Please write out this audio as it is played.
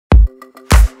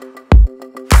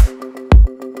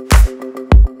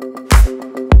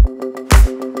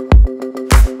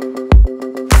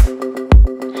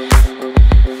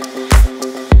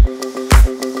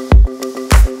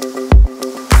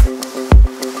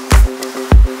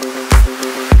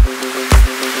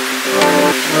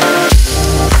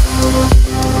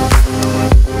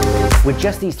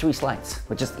just these 3 sleights,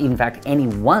 with just, in fact, any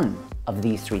one of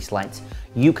these 3 sleights,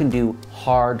 you can do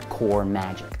hardcore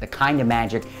magic. The kind of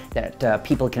magic that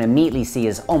people can immediately see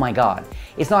as, oh my God.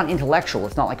 It's not intellectual.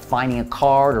 It's not like finding a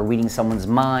card or reading someone's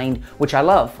mind, which I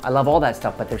love. I love all that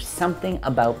stuff, but there's something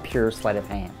about pure sleight of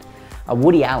hand.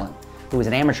 Woody Allen, who was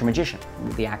an amateur magician,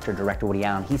 the actor-director Woody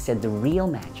Allen, he said the real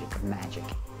magic of magic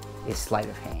is sleight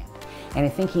of hand. And I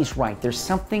think he's right. There's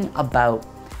something about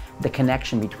the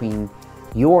connection between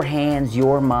your hands,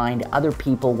 your mind, other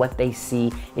people, what they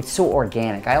see. It's so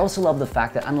organic. I also love the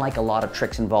fact that unlike a lot of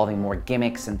tricks involving more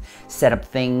gimmicks and set up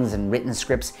things and written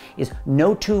scripts, is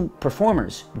no 2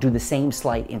 performers do the same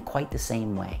sleight in quite the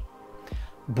same way.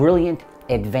 Brilliant,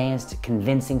 advanced,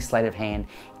 convincing sleight of hand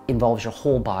involves your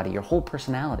whole body, your whole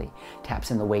personality.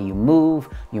 Taps in the way you move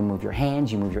your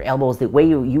hands, you move your elbows, the way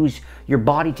you use your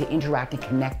body to interact and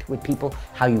connect with people,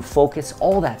 how you focus,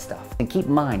 all that stuff. And keep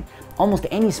in mind, almost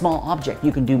any small object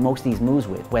you can do most of these moves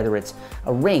with, whether it's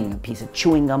a ring, a piece of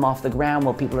chewing gum off the ground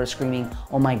while people are screaming,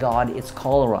 oh my God, it's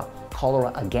cholera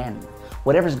again.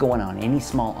 Whatever's going on, any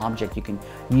small object you can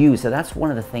use. So that's one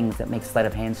of the things that makes sleight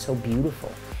of hand so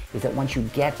beautiful, is that once you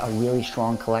get a really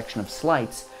strong collection of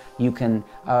sleights, you can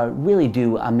really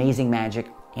do amazing magic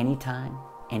anytime,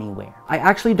 anywhere. I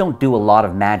actually don't do a lot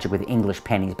of magic with English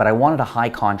pennies, but I wanted a high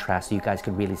contrast so you guys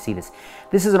could really see this.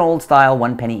 This is an old style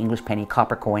 1 penny English penny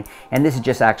copper coin, and this is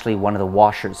just actually one of the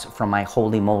washers from my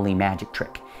holy moly magic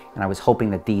trick. And I was hoping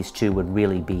that these 2 would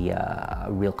really be a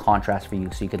real contrast for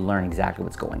you so you could learn exactly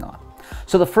what's going on.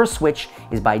 So the first switch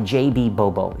is by J.B.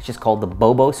 Bobo. It's just called the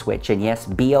Bobo switch, and yes,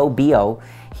 B-O-B-O.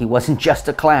 He wasn't just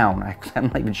a clown. I'm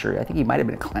not even sure. I think he might have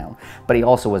been a clown, but he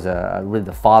also was really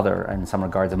the father, in some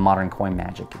regards, of modern coin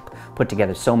magic. He put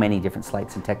together so many different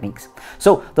sleights and techniques.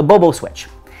 So the Bobo switch.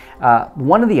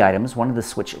 One of the items, one of the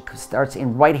switch, starts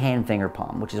in right-hand finger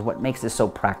palm, which is what makes this so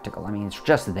practical. I mean, it's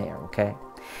just there, okay?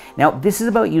 Now, this is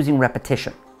about using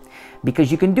repetition,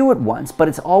 because you can do it once, but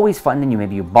it's always fun. Then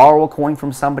maybe you borrow a coin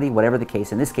from somebody, whatever the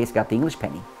case. In this case, I got the English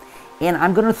penny, and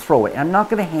I'm going to throw it. And I'm not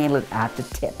going to handle it at the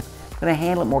tip. I'm going to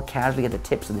handle it more casually at the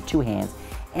tips of the 2 hands,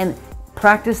 and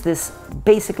practice this.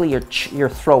 Basically, you're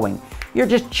throwing. You're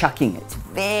just chucking it. It's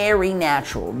very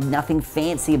natural, nothing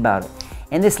fancy about it.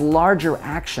 And this larger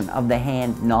action of the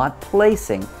hand, not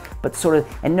placing, but sort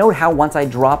of, and note how once I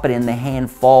drop it in, the hand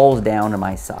falls down to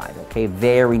my side, okay?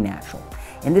 Very natural.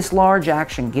 And this large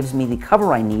action gives me the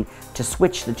cover I need to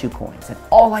switch the 2 coins. And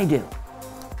all I do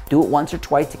it once or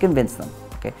twice to convince them,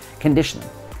 okay? Condition them.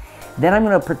 Then I'm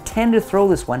going to pretend to throw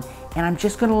this one, and I'm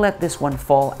just going to let this one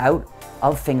fall out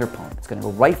of finger palm. It's going to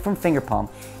go right from finger palm,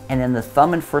 and then the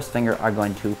thumb and first finger are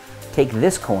going to take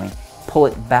this coin, pull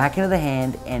it back into the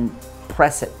hand, and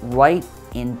press it right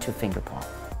into finger palm,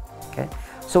 okay?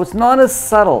 So it's not as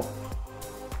subtle.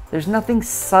 There's nothing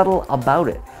subtle about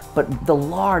it, but the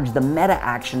meta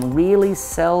action really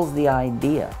sells the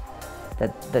idea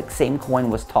that the same coin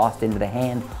was tossed into the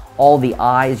hand. All the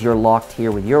eyes, you're locked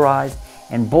here with your eyes,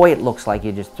 and boy, it looks like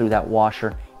you just threw that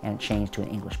washer and it changed to an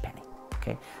English penny,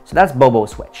 okay? So that's Bobo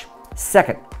switch.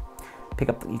 Second, pick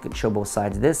up, you can show both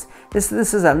sides of this. This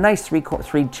is a nice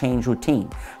three change routine.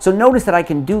 So notice that I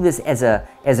can do this as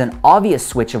an obvious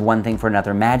switch of one thing for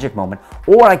another magic moment,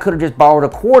 or I could have just borrowed a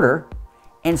quarter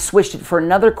and switched it for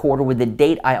another quarter with the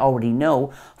date I already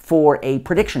know for a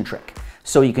prediction trick.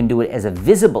 So you can do it as a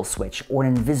visible switch or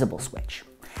an invisible switch.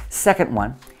 Second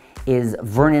one is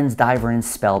Vernon's Divernon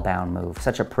Spellbound move.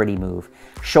 Such a pretty move.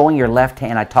 Showing your left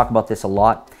hand, I talk about this a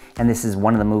lot, and this is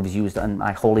one of the moves used on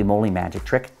my holy moly magic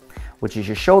trick, which is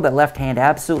you show that left hand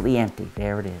absolutely empty.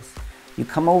 There it is. You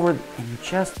come over and you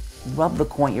just rub the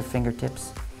coin at your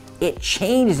fingertips. It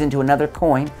changes into another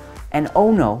coin, and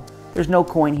oh no, there's no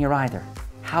coin here either.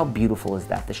 How beautiful is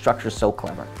that? The structure is so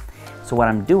clever. So what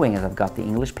I'm doing is I've got the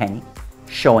English penny,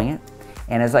 showing it,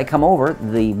 and as I come over,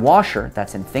 the washer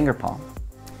that's in finger palm,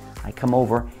 I come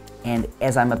over, and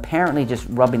as I'm apparently just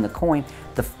rubbing the coin,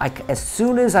 as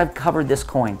soon as I've covered this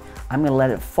coin, I'm going to let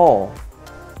it fall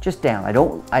just down. I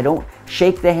don't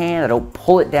shake the hand, I don't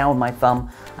pull it down with my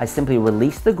thumb. I simply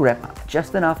release the grip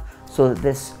just enough so that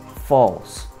this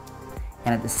falls.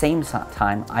 And at the same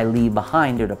time, I leave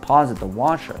behind to deposit the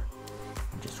washer.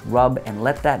 And just rub and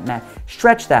let that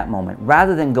stretch that moment,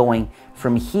 rather than going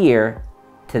from here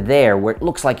to there where it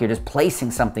looks like you're just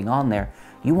placing something on there.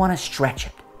 You want to stretch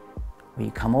it, where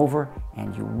you come over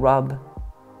and you rub,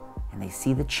 and they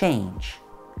see the change.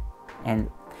 And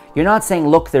you're not saying,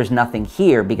 look, there's nothing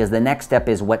here, because the next step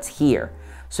is what's here.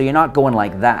 So you're not going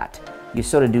like that. You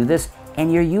sort of do this,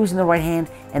 and you're using the right hand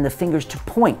and the fingers to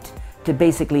point, to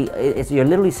basically, you're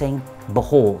literally saying,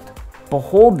 behold.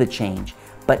 Behold the change.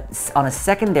 But on a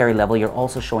secondary level, you're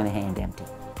also showing the hand empty.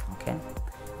 okay?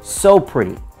 So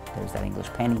pretty. There's that English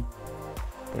penny.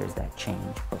 There's that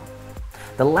change.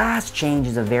 The last change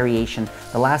is a variation.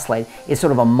 The last slide is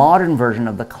sort of a modern version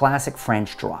of the classic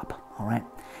French drop, all right?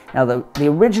 Now, the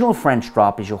original French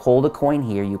drop is you hold a coin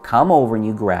here, you come over and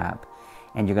you grab,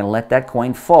 and you're going to let that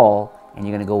coin fall, and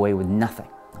you're going to go away with nothing,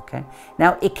 okay?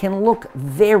 Now, it can look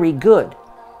very good,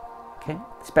 okay?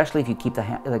 Especially if you keep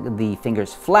the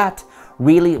fingers flat,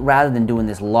 really, rather than doing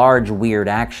this large, weird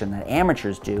action that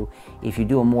amateurs do. If you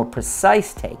do a more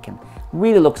precise take, and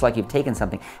really looks like you've taken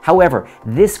something. However,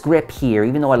 this grip here,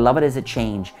 even though I love it as a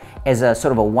change, as a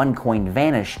sort of a one-coin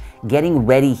vanish, getting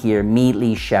ready here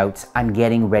immediately shouts, I'm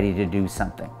getting ready to do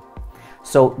something.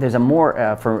 So there's a more,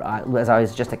 as I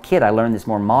was just a kid, I learned this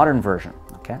more modern version,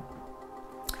 okay?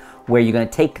 Where you're going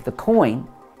to take the coin,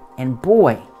 and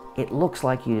boy, it looks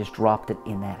like you just dropped it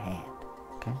in that hand,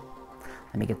 okay?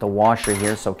 Let me get the washer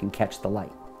here so it can catch the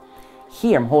light.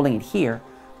 Here, I'm holding it here,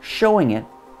 showing it,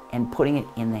 and putting it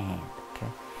in the hand, okay?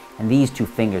 And these two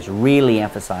fingers really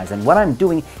emphasize, and what I'm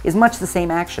doing is much the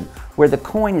same action, where the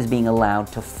coin is being allowed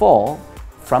to fall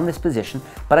from this position,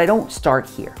 but I don't start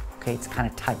here, okay? It's kind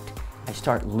of tight. I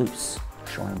start loose,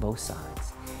 showing both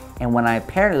sides. And when I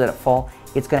apparently let it fall,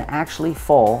 it's going to actually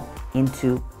fall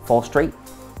straight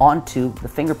onto the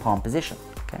finger palm position,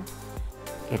 okay?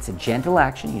 It's a gentle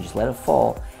action, you just let it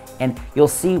fall, and you'll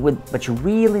see, but you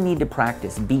really need to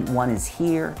practice. Beat one is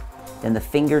here, then the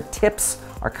fingertips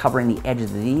are covering the edges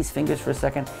of these fingers for a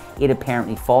second. It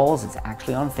apparently falls, it's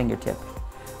actually on fingertip.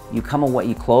 You come away,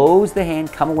 you close the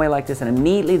hand, come away like this, and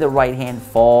immediately the right hand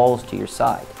falls to your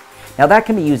side. Now that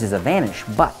can be used as a vanish,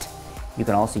 but you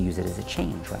can also use it as a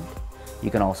change, right?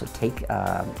 You can also take,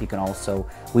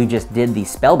 we just did the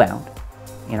spellbound.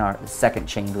 In our second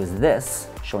change was this,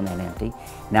 showing that empty.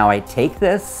 Now I take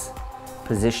this,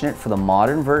 position it for the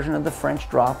modern version of the French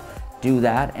drop, do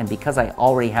that, and because I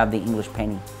already have the English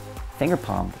penny finger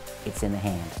palmed, it's in the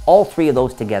hand. All three of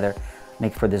those together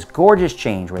make for this gorgeous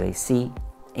change where they see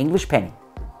English penny.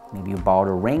 Maybe you borrowed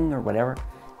a ring or whatever,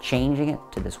 changing it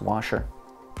to this washer.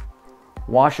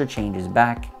 Washer changes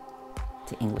back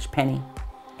to English penny,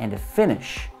 and to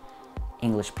finish,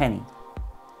 English penny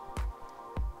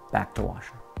back to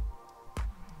washer.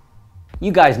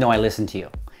 You guys know I listen to you.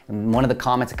 And one of the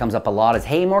comments that comes up a lot is,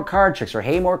 hey, more card tricks, or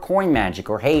hey, more coin magic,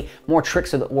 or hey, more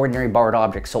tricks of the ordinary borrowed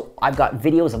objects. So I've got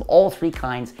videos of all three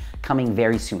kinds coming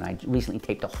very soon. I recently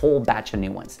taped a whole batch of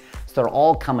new ones. So they're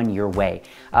all coming your way.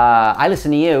 I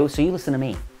listen to you, so you listen to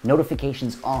me.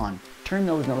 Notifications on. Turn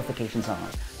those notifications on.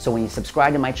 So when you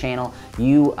subscribe to my channel,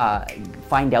 you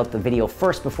find out the video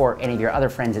first before any of your other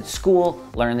friends at school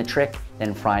learn the trick,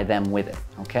 then fry them with it,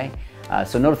 okay?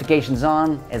 So notifications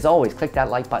on. As always, click that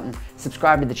like button,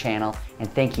 subscribe to the channel, and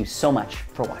thank you so much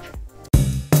for watching.